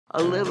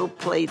A little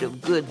plate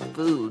of good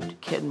food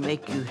can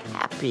make you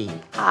happy.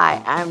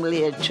 Hi, I'm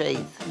Leah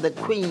Chase, the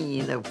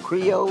queen of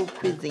Creole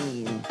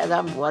cuisine, and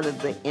I'm one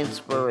of the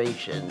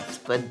inspirations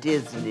for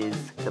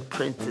Disney's The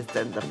Princess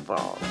and the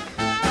Frog.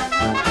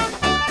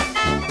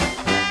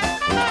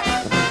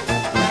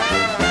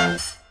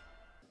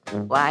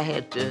 Well, I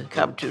had to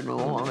come to New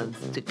Orleans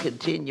to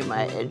continue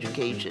my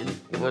education.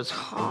 It was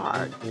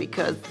hard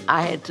because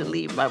I had to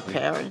leave my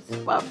parents.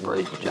 My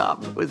first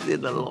job was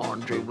in the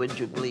laundry, would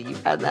you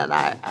believe? And then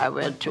I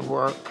went to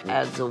work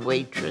as a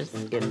waitress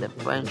in the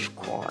French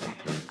Quarter.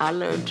 I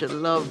learned to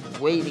love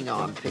waiting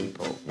on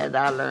people, and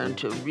I learned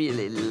to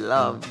really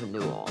love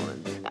New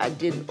Orleans. I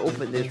didn't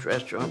open this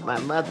restaurant. My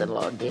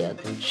mother-in-law did.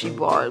 She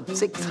borrowed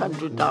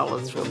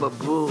 $600 from a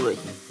brewery.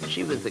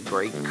 She was a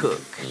great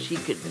cook. She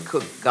could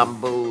cook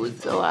gumbo.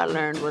 So I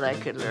learned what I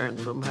could learn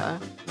from her.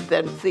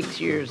 Then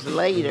 6 years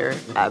later,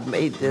 I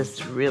made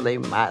this really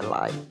my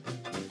life.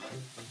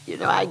 You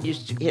know, I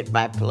used to hit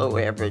my flow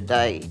every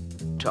day,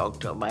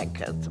 talk to my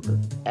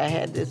customers. I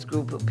had this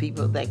group of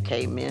people that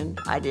came in.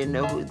 I didn't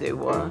know who they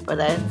were, but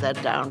I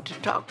sat down to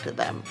talk to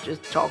them,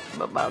 just talk to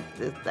them about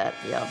this, that,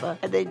 the other,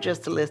 and they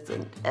just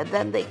listened. And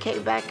then they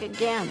came back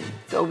again,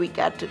 so we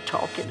got to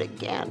talking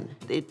again.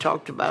 They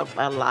talked about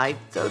my life,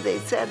 so they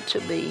said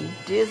to me,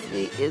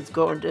 Disney is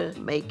going to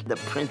make The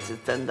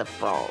Princess and the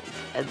Frog.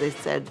 And they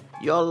said,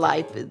 your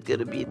life is going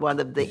to be one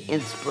of the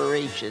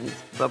inspirations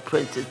for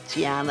Princess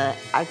Tiana.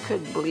 I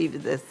couldn't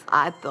believe this.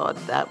 I thought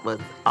that was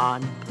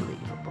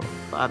unbelievable.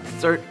 I'm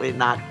certainly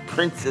not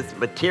princess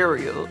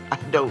material. I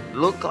don't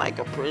look like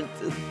a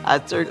princess.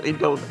 I certainly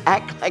don't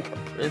act like a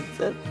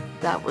princess.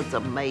 That was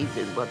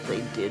amazing what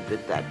they did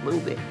with that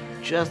movie,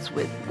 just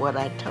with what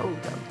I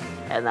told them.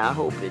 And I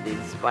hope it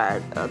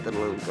inspired other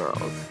little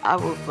girls. I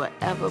will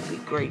forever be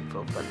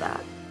grateful for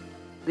that.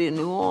 In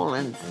New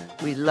Orleans,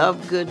 we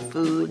love good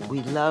food,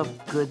 we love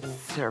good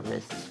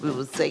service. We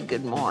will say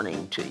good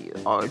morning to you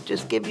or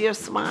just give you a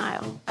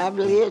smile. I'm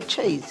Leah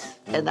Chase,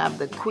 and I'm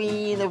the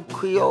queen of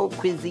Creole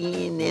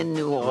cuisine in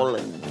New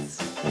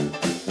Orleans.